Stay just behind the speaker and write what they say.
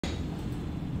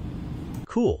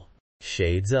cool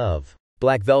shades of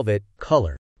black velvet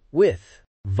color with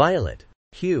violet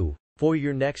hue for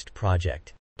your next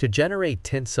project. To generate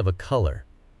tints of a color,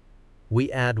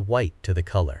 we add white to the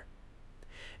color,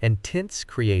 and tints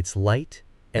creates light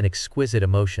and exquisite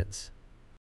emotions.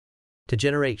 To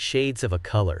generate shades of a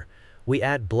color, we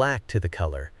add black to the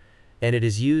color, and it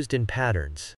is used in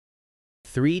patterns.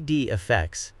 3D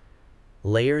effects,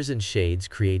 layers and shades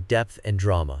create depth and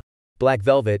drama. Black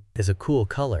velvet is a cool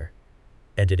color,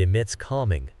 and it emits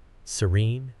calming,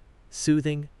 serene,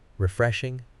 soothing,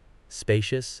 refreshing,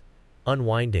 spacious,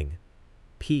 unwinding,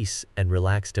 peace and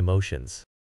relaxed emotions.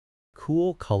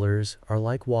 Cool colors are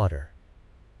like water,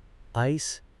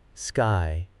 ice,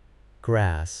 sky,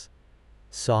 grass,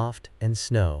 soft and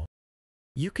snow.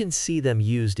 You can see them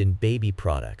used in baby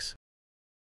products,